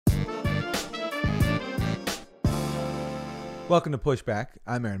Welcome to Pushback.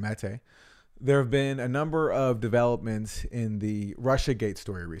 I'm Aaron Mate. There have been a number of developments in the Russiagate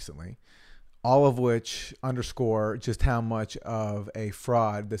story recently, all of which underscore just how much of a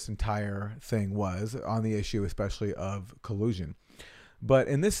fraud this entire thing was on the issue, especially of collusion. But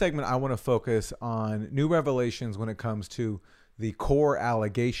in this segment, I want to focus on new revelations when it comes to the core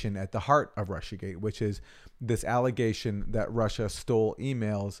allegation at the heart of Russiagate, which is this allegation that Russia stole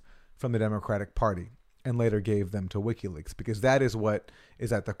emails from the Democratic Party and later gave them to WikiLeaks, because that is what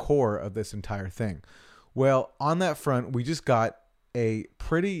is at the core of this entire thing. Well, on that front, we just got a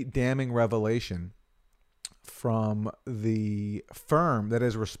pretty damning revelation from the firm that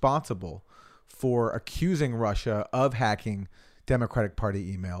is responsible for accusing Russia of hacking Democratic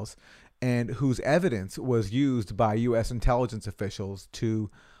Party emails and whose evidence was used by U.S. intelligence officials to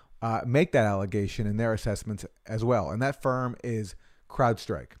make that allegation in their assessments as well. And that firm is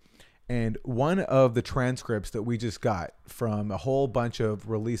CrowdStrike. And one of the transcripts that we just got from a whole bunch of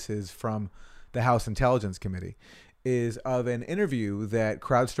releases from the House Intelligence Committee is of an interview that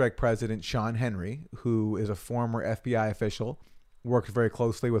CrowdStrike President Sean Henry, who is a former FBI official, worked very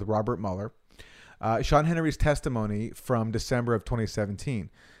closely with Robert Mueller. Sean Henry's testimony from December of 2017.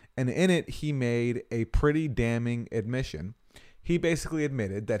 And in it, he made a pretty damning admission. He basically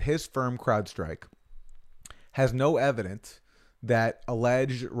admitted that his firm, CrowdStrike, has no evidence that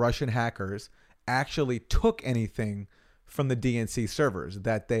alleged Russian hackers actually took anything from the DNC servers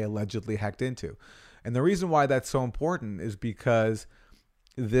that they allegedly hacked into. And the reason why that's so important is because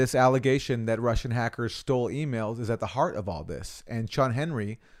this allegation that Russian hackers stole emails is at the heart of all this. And Sean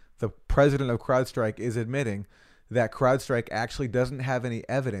Henry, the president of CrowdStrike, is admitting that CrowdStrike actually doesn't have any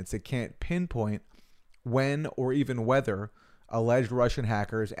evidence. It can't pinpoint when or even whether alleged Russian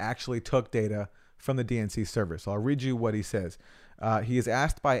hackers actually took data from the DNC server. So I'll read you what he says. He is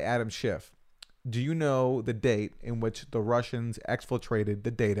asked by Adam Schiff, do you know the date in which the Russians exfiltrated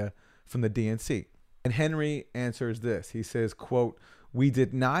the data from the DNC? And Henry answers this. He says, quote, we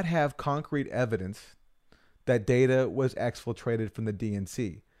did not have concrete evidence that data was exfiltrated from the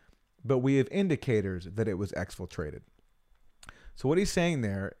DNC, but we have indicators that it was exfiltrated. So what he's saying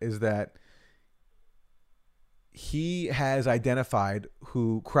there is that he has identified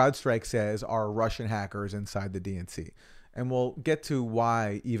who CrowdStrike says are Russian hackers inside the DNC. And we'll get to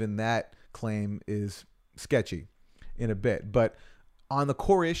why even that claim is sketchy in a bit. But on the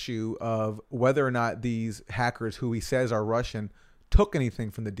core issue of whether or not these hackers who he says are Russian took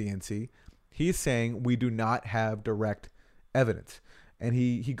anything from the DNC, he's saying we do not have direct evidence. And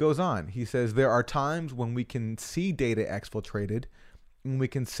he goes on. He says there are times when we can see data exfiltrated and we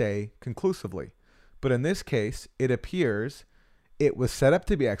can say conclusively. But in this case, it appears it was set up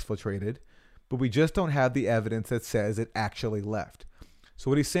to be exfiltrated, but we just don't have the evidence that says it actually left. So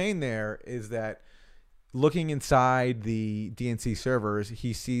what he's saying there is that looking inside the DNC servers,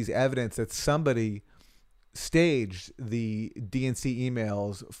 he sees evidence that somebody staged the DNC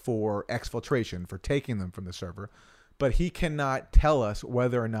emails for exfiltration, for taking them from the server, but he cannot tell us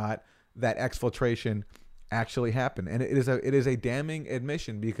whether or not that exfiltration actually happened. And it is a damning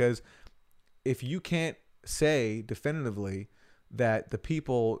admission, because if you can't say definitively that the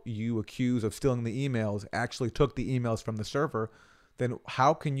people you accuse of stealing the emails actually took the emails from the server, then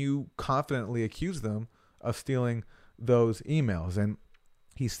how can you confidently accuse them of stealing those emails? And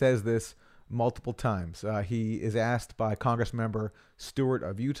he says this multiple times. He is asked by Congressmember Stewart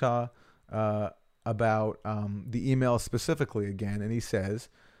of Utah about the emails specifically again, and he says,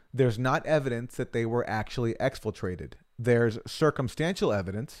 there's not evidence that they were actually exfiltrated. There's circumstantial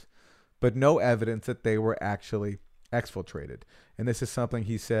evidence, but no evidence that they were actually exfiltrated. And this is something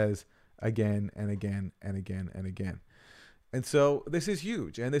he says again and again and again and again. And so this is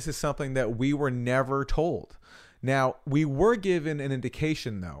huge, and this is something that we were never told. Now, we were given an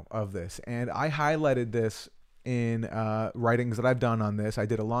indication, though, of this, and I highlighted this in writings that I've done on this. I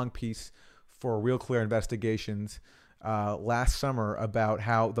did a long piece for Real Clear Investigations last summer about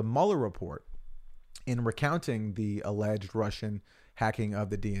how the Mueller report, in recounting the alleged Russian hacking of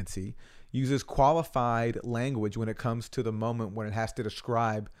the DNC, uses qualified language when it comes to the moment when it has to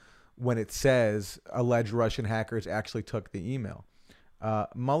describe when it says alleged Russian hackers actually took the email.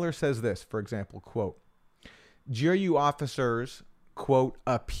 Mueller says this, for example, quote, GRU officers, quote,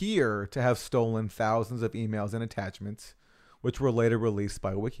 appear to have stolen thousands of emails and attachments, which were later released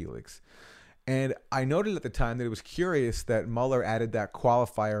by WikiLeaks. And I noted at the time that it was curious that Mueller added that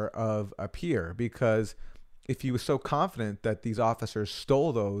qualifier of appear, because if he was so confident that these officers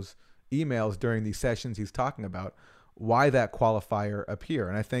stole those emails during these sessions he's talking about, why that qualifier appear?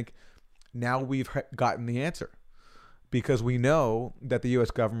 And I think now we've gotten the answer, because we know that the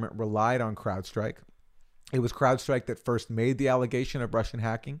U.S. government relied on CrowdStrike It was CrowdStrike that first made the allegation of Russian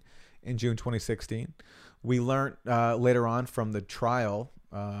hacking in June 2016. We learned later on from the trial,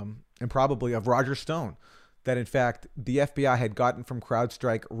 and probably of Roger Stone, that in fact the FBI had gotten from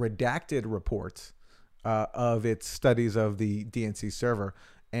CrowdStrike redacted reports of its studies of the DNC server,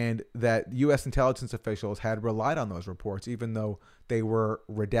 and that U.S. intelligence officials had relied on those reports even though they were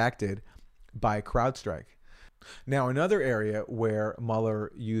redacted by CrowdStrike. Now, another area where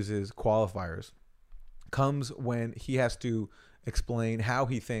Mueller uses qualifiers comes when he has to explain how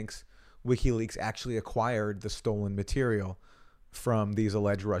he thinks WikiLeaks actually acquired the stolen material from these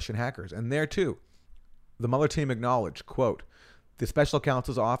alleged Russian hackers. And there too, the Mueller team acknowledged, quote, "The special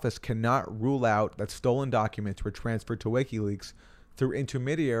counsel's office cannot rule out that stolen documents were transferred to WikiLeaks through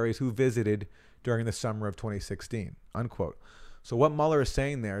intermediaries who visited during the summer of 2016, unquote." So what Mueller is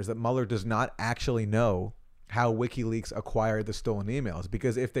saying there is that Mueller does not actually know how WikiLeaks acquired the stolen emails,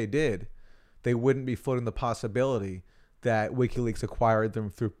 because if they did, they wouldn't be floating the possibility that WikiLeaks acquired them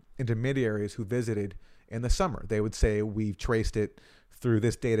through intermediaries who visited in the summer. They would say, we've traced it through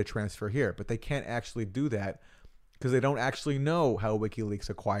this data transfer here, but they can't actually do that because they don't actually know how WikiLeaks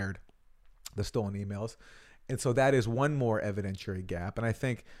acquired the stolen emails. And so that is one more evidentiary gap. And I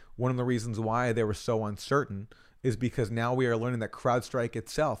think one of the reasons why they were so uncertain is because now we are learning that CrowdStrike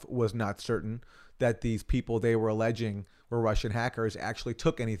itself was not certain that these people they were alleging were Russian hackers actually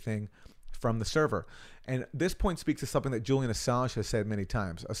took anything from the server. And this point speaks to something that Julian Assange has said many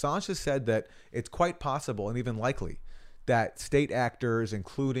times. Assange has said that it's quite possible and even likely that state actors,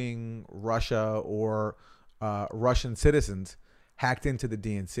 including Russia or Russian citizens, hacked into the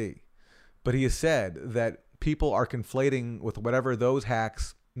DNC. But he has said that people are conflating with whatever those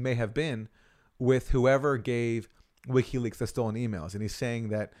hacks may have been with whoever gave WikiLeaks the stolen emails. And he's saying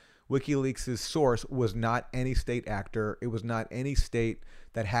that WikiLeaks' source was not any state actor. It was not any state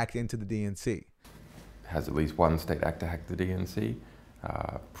that hacked into the DNC. Has at least one state actor hacked the DNC?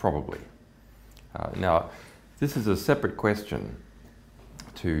 Probably. Now, this is a separate question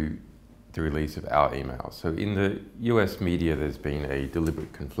to the release of our emails. So in the US media, there's been a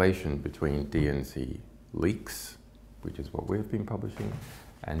deliberate conflation between DNC leaks, which is what we've been publishing,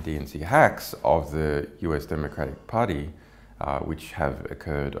 and DNC hacks of the US Democratic Party, which have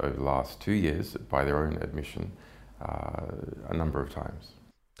occurred over the last 2 years, by their own admission, a number of times.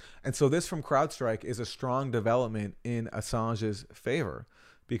 And so this from CrowdStrike is a strong development in Assange's favor,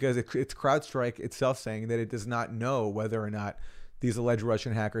 because it's CrowdStrike itself saying that it does not know whether or not these alleged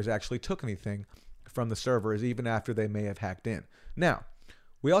Russian hackers actually took anything from the servers, even after they may have hacked in. Now,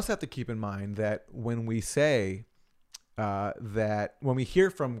 we also have to keep in mind that when we say when we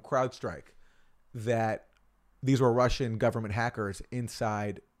hear from CrowdStrike that these were Russian government hackers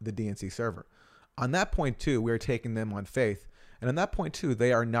inside the DNC server, on that point too, we are taking them on faith. And on that point too,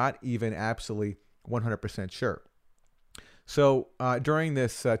 they are not even absolutely 100% sure. So during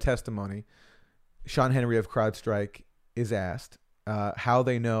this testimony, Sean Henry of CrowdStrike is asked how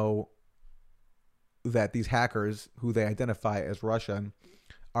they know that these hackers, who they identify as Russian,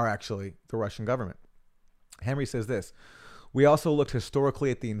 are actually the Russian government. Henry says this: "We also looked historically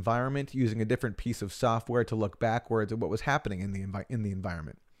at the environment using a different piece of software to look backwards at what was happening in the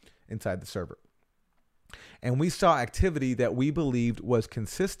environment inside the server. And we saw activity that we believed was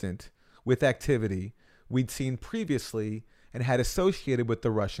consistent with activity we'd seen previously and had associated with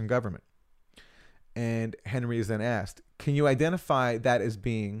the Russian government." And Henry is then asked, "Can you identify that as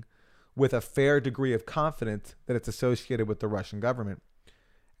being with a fair degree of confidence that it's associated with the Russian government?"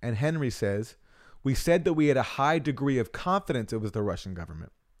 And Henry says, "We said that we had a high degree of confidence it was the Russian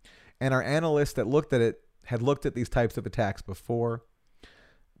government. And our analysts that looked at it had looked at these types of attacks before.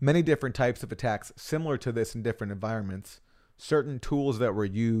 Many different types of attacks similar to this in different environments, certain tools that were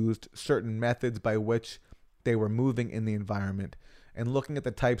used, certain methods by which they were moving in the environment, and looking at the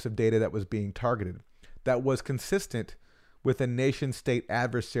types of data that was being targeted, that was consistent with a nation-state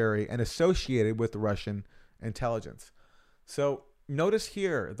adversary and associated with Russian intelligence." So notice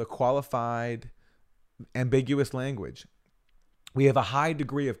here the qualified, ambiguous language. We have a high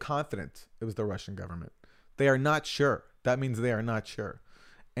degree of confidence it was the Russian government. They are not sure. That means they are not sure.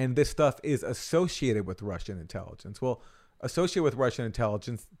 And this stuff is associated with Russian intelligence. Well, associated with Russian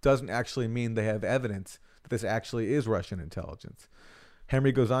intelligence doesn't actually mean they have evidence that this actually is Russian intelligence.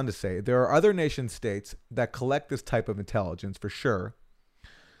 Henry goes on to say, "There are other nation states that collect this type of intelligence for sure,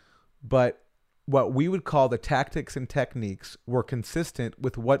 but what we would call the tactics and techniques were consistent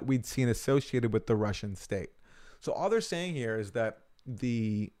with what we'd seen associated with the Russian state." So all they're saying here is that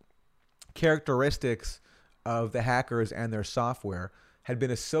the characteristics of the hackers and their software had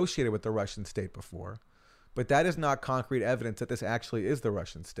been associated with the Russian state before, but that is not concrete evidence that this actually is the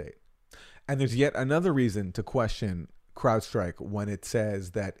Russian state. And there's yet another reason to question CrowdStrike when it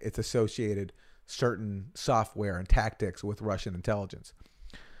says that it's associated certain software and tactics with Russian intelligence,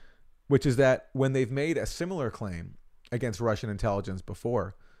 which is that when they've made a similar claim against Russian intelligence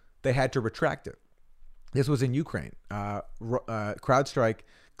before, they had to retract it. This was in Ukraine. CrowdStrike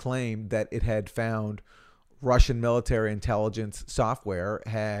claimed that it had found Russian military intelligence software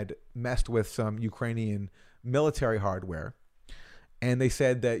had messed with some Ukrainian military hardware. And they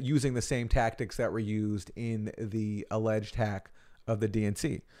said that using the same tactics that were used in the alleged hack of the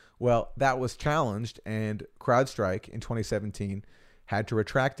DNC. Well, that was challenged, and CrowdStrike in 2017 had to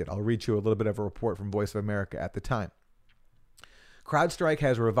retract it. I'll read you a little bit of a report from Voice of America at the time. CrowdStrike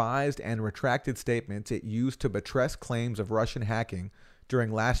has revised and retracted statements it used to buttress claims of Russian hacking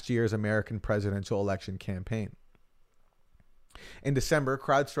during last year's American presidential election campaign. In December,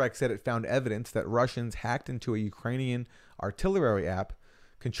 CrowdStrike said it found evidence that Russians hacked into a Ukrainian artillery app,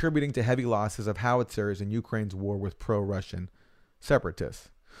 contributing to heavy losses of howitzers in Ukraine's war with pro-Russian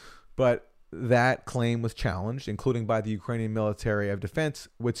separatists. But that claim was challenged, including by the Ukrainian Military of Defense,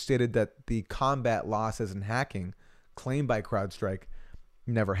 which stated that the combat losses in hacking claimed by CrowdStrike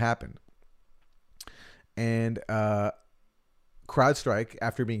never happened. And CrowdStrike,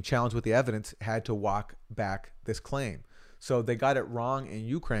 after being challenged with the evidence, had to walk back this claim. So they got it wrong in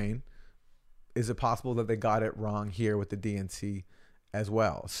Ukraine. Is it possible that they got it wrong here with the DNC as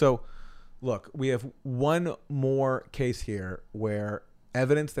well? So, look, we have one more case here where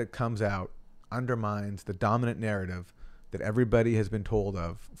evidence that comes out undermines the dominant narrative that everybody has been told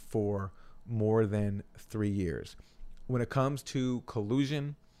of for more than 3 years. When it comes to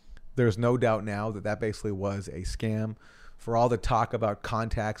collusion, there's no doubt now that that basically was a scam. For all the talk about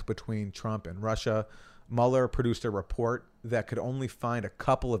contacts between Trump and Russia, Mueller produced a report that could only find a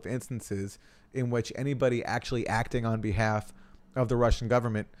couple of instances in which anybody actually acting on behalf of the Russian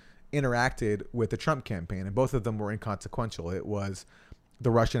government interacted with the Trump campaign, and both of them were inconsequential. It was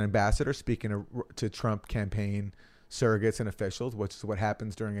the Russian ambassador speaking to Trump campaign surrogates and officials, which is what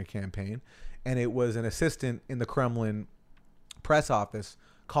happens during a campaign, and it was an assistant in the Kremlin press office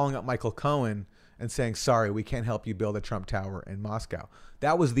calling up Michael Cohen and saying, sorry, we can't help you build a Trump Tower in Moscow.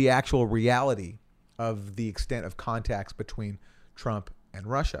 That was the actual reality of the extent of contacts between Trump and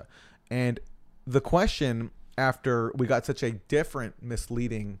Russia. And the question, after we got such a different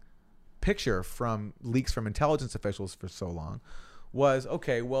misleading picture from leaks from intelligence officials for so long, was,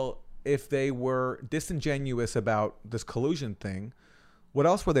 okay, well, if they were disingenuous about this collusion thing, what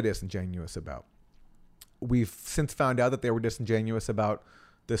else were they disingenuous about? We've since found out that they were disingenuous about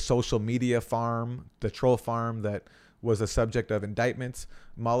the social media farm, the troll farm that was the subject of indictments.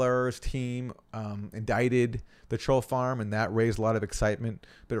 Mueller's team indicted the troll farm, and that raised a lot of excitement.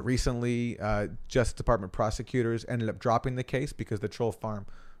 But recently, Justice Department prosecutors ended up dropping the case because the troll farm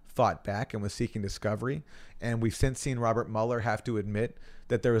fought back and was seeking discovery. And we've since seen Robert Mueller have to admit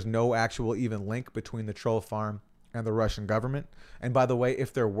that there is no actual even link between the troll farm and the Russian government. And by the way,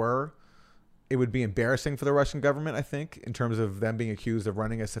 if there were, it would be embarrassing for the Russian government, I think, in terms of them being accused of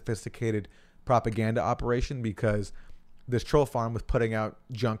running a sophisticated propaganda operation, because this troll farm was putting out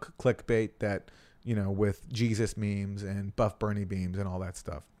junk clickbait that, you know, with Jesus memes and Buff Bernie memes and all that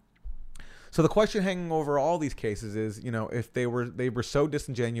stuff. So the question hanging over all these cases is, you know, if they were so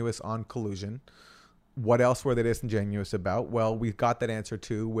disingenuous on collusion, what else were they disingenuous about? Well, we've got that answer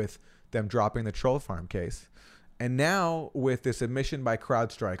too with them dropping the troll farm case. And now with this admission by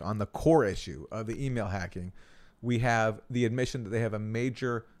CrowdStrike on the core issue of the email hacking, we have the admission that they have a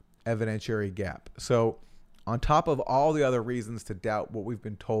major evidentiary gap. So on top of all the other reasons to doubt what we've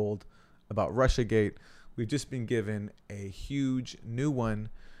been told about Russiagate, we've just been given a huge new one,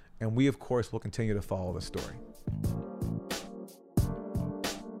 and we, of course, will continue to follow the story.